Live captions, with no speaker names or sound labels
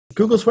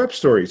Google's Web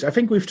Stories. I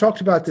think we've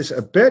talked about this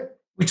a bit.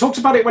 We talked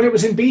about it when it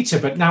was in beta,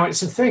 but now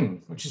it's a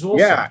thing, which is awesome.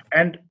 Yeah,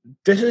 and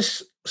this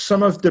is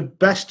some of the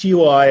best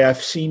UI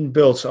I've seen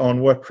built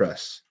on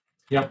WordPress.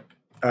 Yep.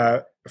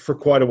 For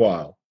quite a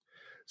while.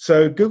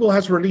 So Google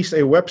has released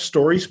a Web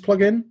Stories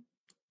plugin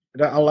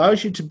that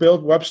allows you to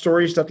build web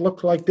stories that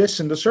look like this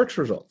in the search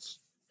results.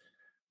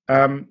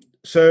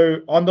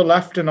 So on the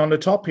left and on the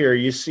top here,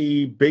 you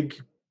see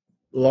big,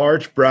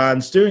 large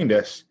brands doing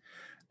this.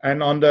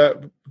 And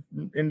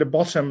in the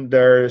bottom,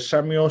 there's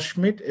Samuel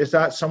Schmidt. Is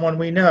that someone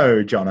we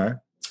know, Jono?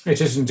 It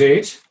is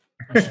indeed.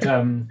 I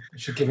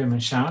should give him a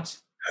shout.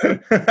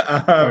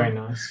 Very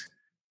nice.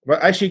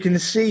 But as you can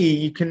see,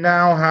 you can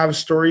now have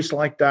stories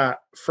like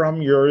that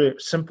from your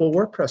simple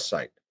WordPress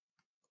site.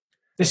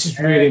 This is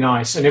really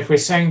nice. And if we're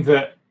saying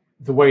that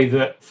the way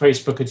that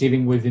Facebook are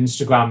dealing with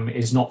Instagram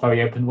is not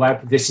very open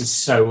web, this is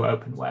so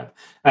open web.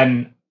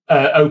 And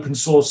open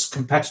source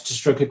competitor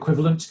stroke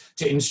equivalent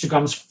to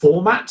Instagram's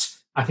format,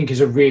 I think,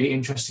 is a really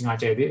interesting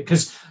idea.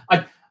 Because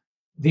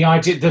the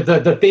idea,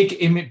 the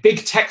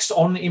big text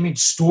on image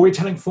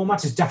storytelling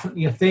format is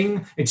definitely a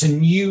thing. It's a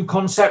new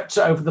concept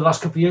over the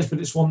last couple of years, but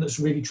it's one that's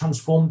really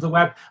transformed the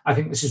web. I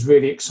think this is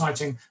really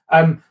exciting.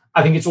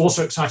 I think it's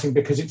also exciting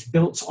because it's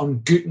built on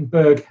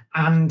Gutenberg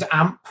and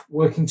AMP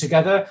working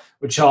together,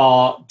 which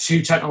are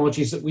two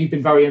technologies that we've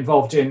been very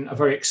involved in, are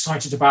very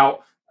excited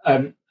about,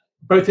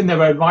 both in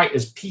their own right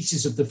as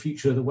pieces of the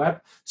future of the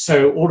web.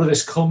 So all of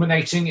this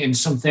culminating in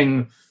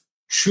something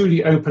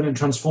truly open and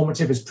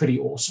transformative is pretty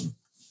awesome.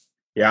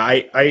 Yeah,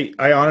 I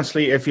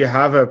honestly, if you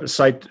have a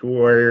site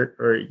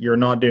where you're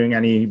not doing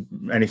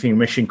anything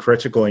mission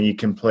critical and you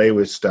can play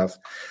with stuff,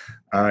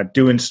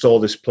 do install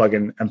this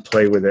plugin and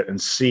play with it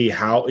and see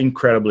how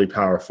incredibly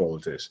powerful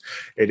it is.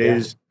 It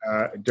is.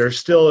 There's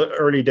still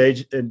early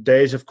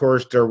days, of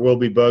course. There will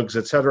be bugs,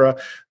 etc.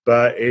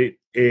 But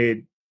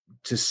it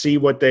to see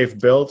what they've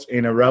built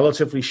in a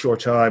relatively short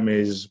time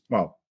is,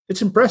 well,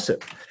 it's impressive.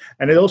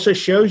 And it also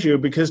shows you,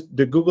 because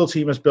the Google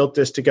team has built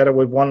this together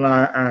with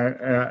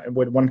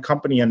one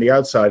company on the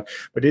outside,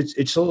 but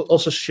it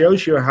also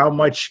shows you how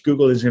much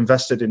Google is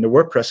invested in the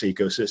WordPress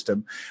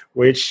ecosystem,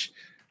 which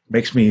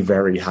makes me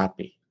very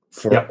happy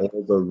for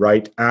all the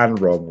right and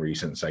wrong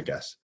reasons, I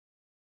guess.